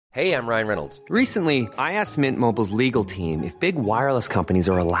Hey, I'm Ryan Reynolds. Recently, I asked Mint Mobile's legal team if big wireless companies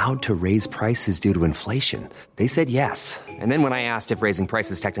are allowed to raise prices due to inflation. They said yes. And then when I asked if raising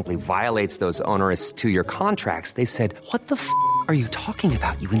prices technically violates those onerous two-year contracts, they said, "What the f*** are you talking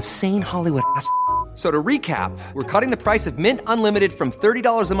about, you insane Hollywood ass?" So to recap, we're cutting the price of Mint Unlimited from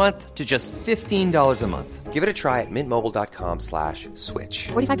 $30 a month to just $15 a month. Give it a try at mintmobile.com/switch.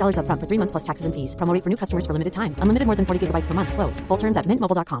 $45 up front for 3 months plus taxes and fees. Promo rate for new customers for limited time. Unlimited more than 40 gigabytes per month. Slows full terms at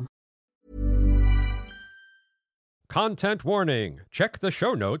mintmobile.com. Content warning. Check the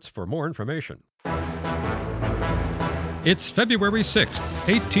show notes for more information. It's February 6th,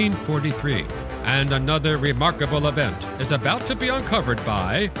 1843, and another remarkable event is about to be uncovered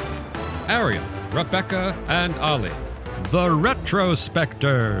by Ariel, Rebecca, and Ollie, the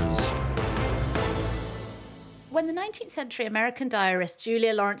Retrospectors. When the 19th century American diarist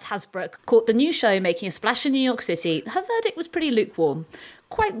Julia Lawrence Hasbrouck caught the new show making a splash in New York City, her verdict was pretty lukewarm.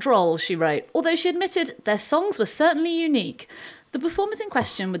 Quite droll, she wrote, although she admitted their songs were certainly unique. The performers in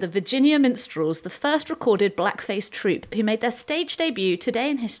question were the Virginia Minstrels, the first recorded blackface troupe who made their stage debut today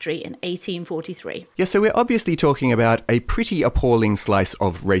in history in 1843. Yeah, so we're obviously talking about a pretty appalling slice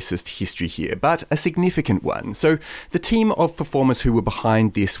of racist history here, but a significant one. So the team of performers who were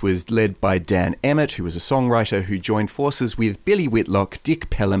behind this was led by Dan Emmett, who was a songwriter who joined forces with Billy Whitlock, Dick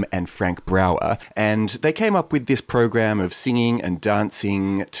Pelham, and Frank Brower. And they came up with this program of singing and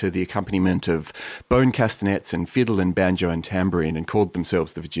dancing to the accompaniment of bone castanets and fiddle and banjo and tambourine, and called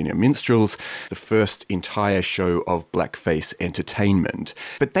themselves the Virginia Minstrels, the first entire show of blackface entertainment.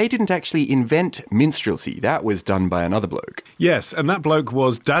 But they didn't actually invent minstrelsy. That was done by another bloke. Yes, and that bloke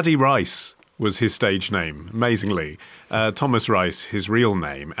was Daddy Rice, was his stage name, amazingly. Thomas Rice, his real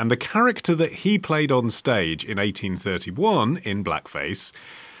name. And the character that he played on stage in 1831 in blackface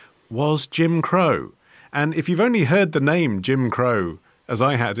was Jim Crow. And if you've only heard the name Jim Crow, as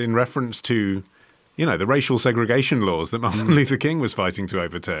I had, in reference to the racial segregation laws that Martin Luther King was fighting to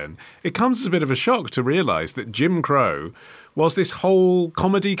overturn, it comes as a bit of a shock to realise that Jim Crow was this whole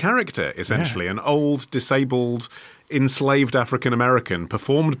comedy character, essentially, an old, disabled, enslaved African-American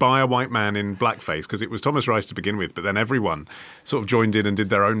performed by a white man in blackface, because it was Thomas Rice to begin with, but then everyone sort of joined in and did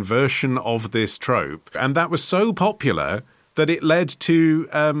their own version of this trope. And that was so popular that it led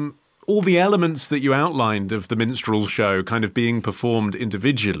to all the elements that you outlined of the minstrel show kind of being performed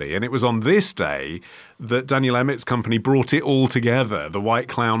individually. And it was on this day that Daniel Emmett's company brought it all together. The white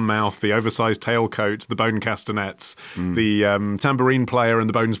clown mouth, the oversized tailcoat, the bone castanets, the tambourine player and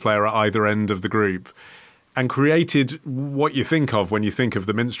the bones player at either end of the group, and created what you think of when you think of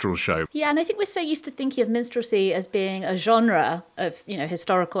the minstrel show. Yeah, and I think we're so used to thinking of minstrelsy as being a genre of,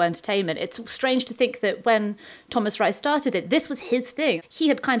 historical entertainment. It's strange to think that when Thomas Rice started it, this was his thing. He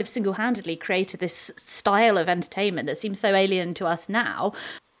had kind of single-handedly created this style of entertainment that seems so alien to us now.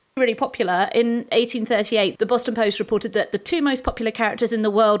 Really popular. In 1838, the Boston Post reported that the two most popular characters in the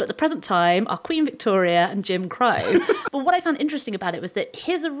world at the present time are Queen Victoria and Jim Crow. But what I found interesting about it was that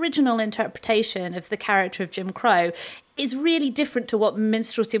his original interpretation of the character of Jim Crow is really different to what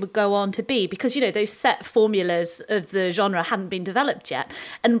minstrelsy would go on to be, because, those set formulas of the genre hadn't been developed yet.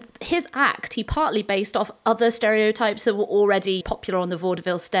 And his act, he partly based off other stereotypes that were already popular on the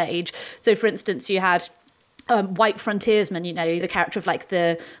vaudeville stage. So, for instance, you had white frontiersman, the character of like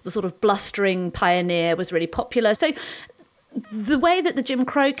the sort of blustering pioneer was really popular. So the way that the Jim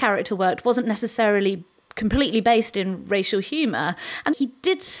Crow character worked wasn't necessarily completely based in racial humour, and he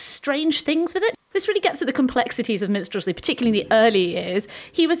did strange things with it. This really gets at the complexities of minstrelsy, particularly in the early years.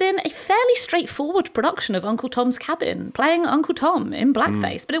 He was in a fairly straightforward production of Uncle Tom's Cabin, playing Uncle Tom in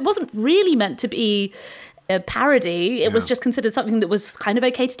blackface, but it wasn't really meant to be a parody. It was just considered something that was kind of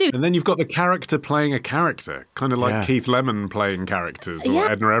okay to do. And then you've got the character playing a character, kind of like Keith Lemon playing characters, or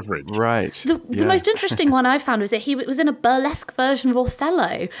Edna Everett. Right. The most interesting one I found was that he was in a burlesque version of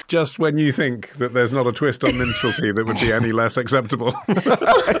Othello. Just when you think that there's not a twist on minstrelsy that would be any less acceptable.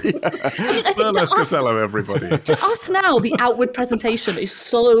 I think burlesque to us, Othello, everybody. To us now, the outward presentation is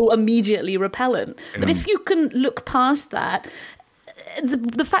so immediately repellent. But if you can look past that,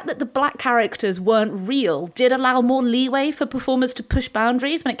 the fact that the black characters weren't real did allow more leeway for performers to push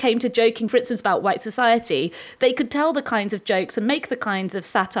boundaries. When it came to joking, for instance, about white society, they could tell the kinds of jokes and make the kinds of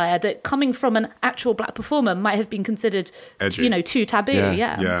satire that, coming from an actual black performer, might have been considered, edgy, too taboo.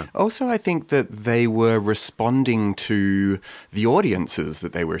 Yeah. Also, I think that they were responding to the audiences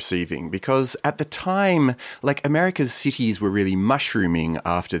that they were receiving, because at the time, like, America's cities were really mushrooming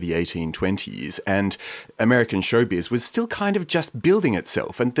after the 1820s, and American showbiz was still kind of just building building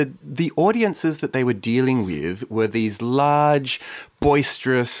itself. And the audiences that they were dealing with were these large,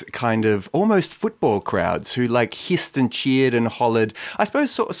 boisterous kind of almost football crowds who like hissed and cheered and hollered. I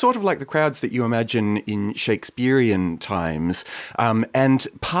suppose sort of like the crowds that you imagine in Shakespearean times. And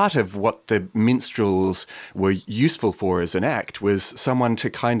part of what the minstrels were useful for as an act was someone to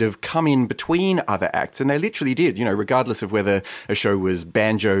kind of come in between other acts. And they literally did, you know, regardless of whether a show was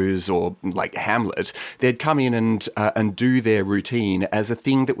banjos or like Hamlet, they'd come in and do their routine as a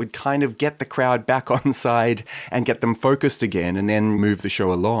thing that would kind of get the crowd back on side and get them focused again and then move the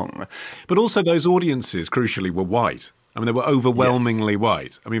show along. But also those audiences, crucially, were white. I mean, they were overwhelmingly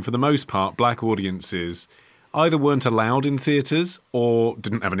white. I mean, for the most part, black audiences either weren't allowed in theatres or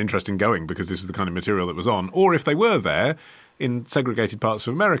didn't have an interest in going because this was the kind of material that was on, or if they were there, in segregated parts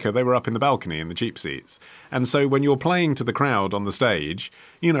of America, they were up in the balcony in the cheap seats. And so when you're playing to the crowd on the stage,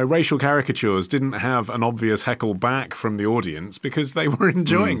 you know, racial caricatures didn't have an obvious heckle back from the audience because they were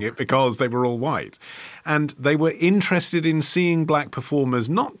enjoying it because they were all white. And they were interested in seeing black performers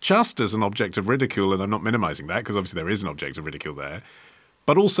not just as an object of ridicule, and I'm not minimizing that because obviously there is an object of ridicule there,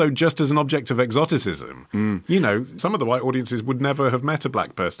 but also just as an object of exoticism. You know, some of the white audiences would never have met a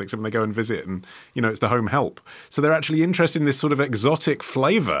black person except when they go and visit and, you know, it's the home help. So they're actually interested in this sort of exotic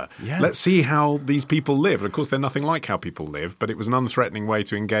flavour. Yeah. Let's see how these people live. And of course, they're nothing like how people live, but it was an unthreatening way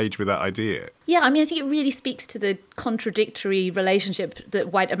to engage with that idea. Yeah, I mean, I think it really speaks to the contradictory relationship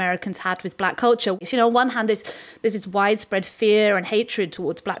that white Americans had with black culture. You know, on one hand, there's this widespread fear and hatred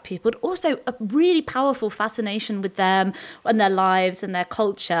towards black people, but also a really powerful fascination with them and their lives and their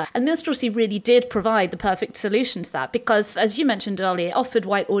culture. And minstrelsy really did provide the perfect solution to that because, as you mentioned earlier, it offered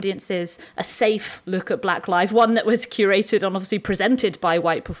white audiences a safe look at black life, one that was curated and obviously presented by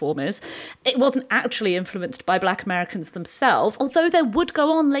white performers. It wasn't actually influenced by black Americans themselves, although there would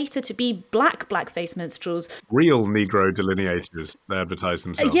go on later to be blackface minstrels. Real Negro delineators, they advertised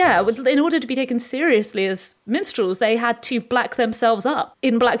themselves. Yeah, in order to be taken seriously as minstrels, they had to black themselves up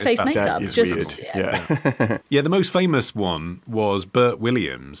in blackface makeup. That is weird. Yeah. Yeah, the most famous one was Burt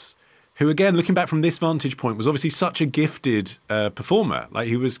Williams, who, again, looking back from this vantage point, was obviously such a gifted performer. Like,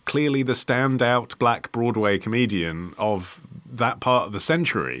 he was clearly the standout black Broadway comedian of that part of the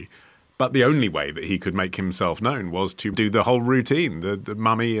century. But the only way that he could make himself known was to do the whole routine, the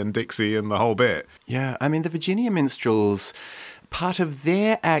Mummy and Dixie and the whole bit. Yeah, I mean, the Virginia Minstrels, part of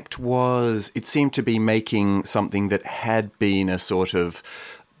their act was, it seemed to be making something that had been a sort of,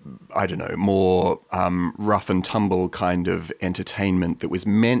 I don't know, more rough and tumble kind of entertainment that was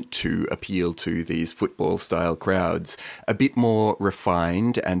meant to appeal to these football-style crowds, a bit more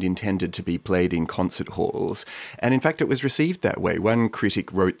refined and intended to be played in concert halls. And in fact, it was received that way. One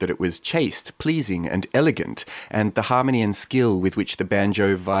critic wrote that it was chaste, pleasing and elegant, and the harmony and skill with which the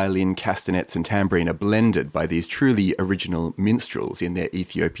banjo, violin, castanets and tambourine are blended by these truly original minstrels in their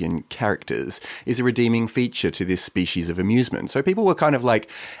Ethiopian characters is a redeeming feature to this species of amusement. So people were kind of like,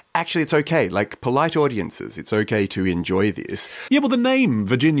 actually, it's okay. Like, polite audiences, it's okay to enjoy this. Yeah, well, the name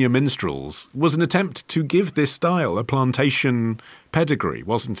Virginia Minstrels was an attempt to give this style a plantation pedigree,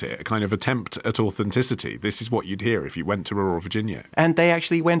 wasn't it? A kind of attempt at authenticity. This is what you'd hear if you went to rural Virginia. And they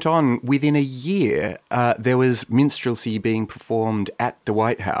actually went on within a year. There was minstrelsy being performed at the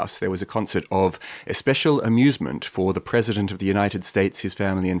White House. There was a concert of a special amusement for the President of the United States, his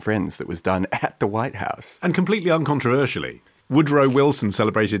family and friends that was done at the White House. And completely uncontroversially, Woodrow Wilson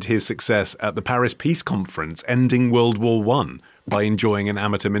celebrated his success at the Paris Peace Conference, ending World War I, by enjoying an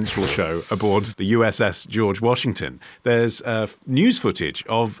amateur minstrel show aboard the USS George Washington. There's news footage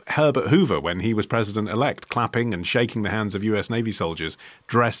of Herbert Hoover, when he was president-elect, clapping and shaking the hands of US Navy soldiers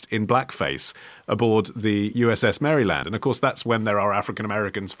dressed in blackface aboard the USS Maryland. And, of course, that's when there are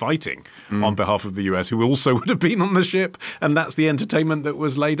African-Americans fighting on behalf of the US who also would have been on the ship, and that's the entertainment that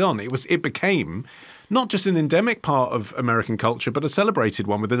was laid on. It became not just an endemic part of American culture, but a celebrated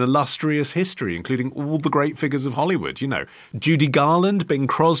one with an illustrious history, including all the great figures of Hollywood. You know, Judy Garland, Bing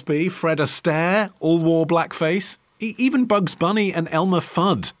Crosby, Fred Astaire, all wore blackface. Even Bugs Bunny and Elmer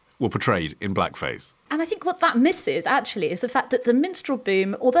Fudd were portrayed in blackface. And I think what that misses, actually, is the fact that the minstrel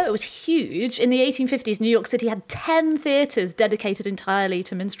boom, although it was huge, in the 1850s, New York City had 10 theatres dedicated entirely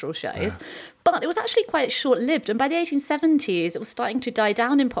to minstrel shows. Yeah. But it was actually quite short-lived. And by the 1870s, it was starting to die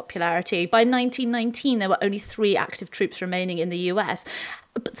down in popularity. By 1919, there were only 3 active troupes remaining in the US.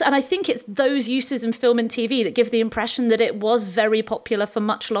 And I think it's those uses in film and TV that give the impression that it was very popular for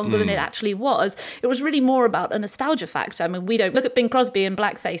much longer than it actually was. It was really more about a nostalgia factor. I mean, we don't look at Bing Crosby in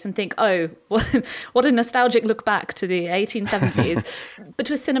blackface and think, oh, what a nostalgic look back to the 1870s. But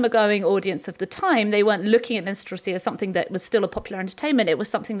to a cinema-going audience of the time, they weren't looking at minstrelsy as something that was still a popular entertainment. It was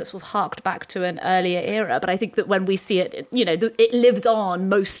something that sort of harked back to an earlier era. But I think that when we see it, it lives on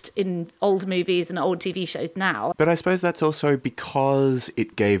most in old movies and old TV shows now. But I suppose that's also because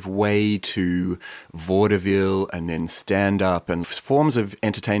it gave way to vaudeville and then stand-up and forms of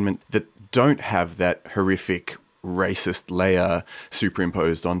entertainment that don't have that horrific racist layer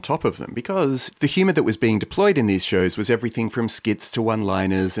superimposed on top of them, because the humour that was being deployed in these shows was everything from skits to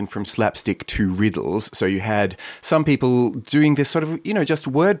one-liners and from slapstick to riddles. So you had some people doing this sort of,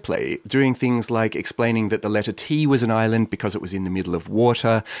 just wordplay, doing things like explaining that the letter T was an island because it was in the middle of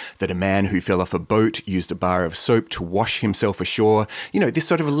water, that a man who fell off a boat used a bar of soap to wash himself ashore. This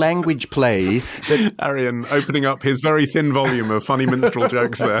sort of language play that... Arian opening up his very thin volume of funny minstrel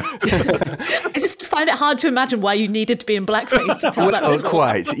jokes there. I just find it hard to imagine why you needed to be in blackface to tell that riddle.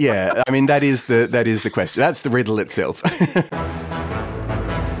 Quite, yeah. I mean, that is the question. That's the riddle itself.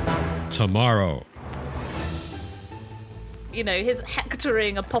 Tomorrow. His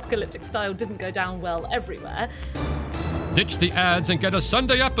hectoring apocalyptic style didn't go down well everywhere. Ditch the ads and get a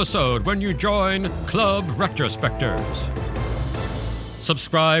Sunday episode when you join Club Retrospectors.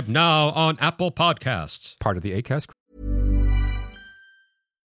 Subscribe now on Apple Podcasts. Part of the Acast.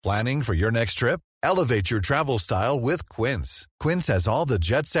 Planning for your next trip? Elevate your travel style with Quince. Quince has all the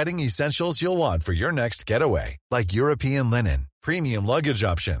jet-setting essentials you'll want for your next getaway, like European linen, premium luggage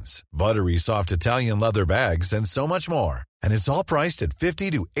options, buttery soft Italian leather bags, and so much more. And it's all priced at 50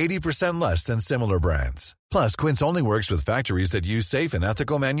 to 80% less than similar brands. Plus, Quince only works with factories that use safe and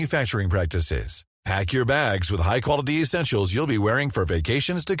ethical manufacturing practices. Pack your bags with high-quality essentials you'll be wearing for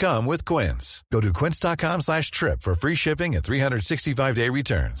vacations to come with Quince. Go to quince.com/trip for free shipping and 365-day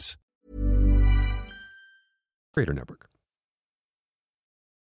returns. Creator Network.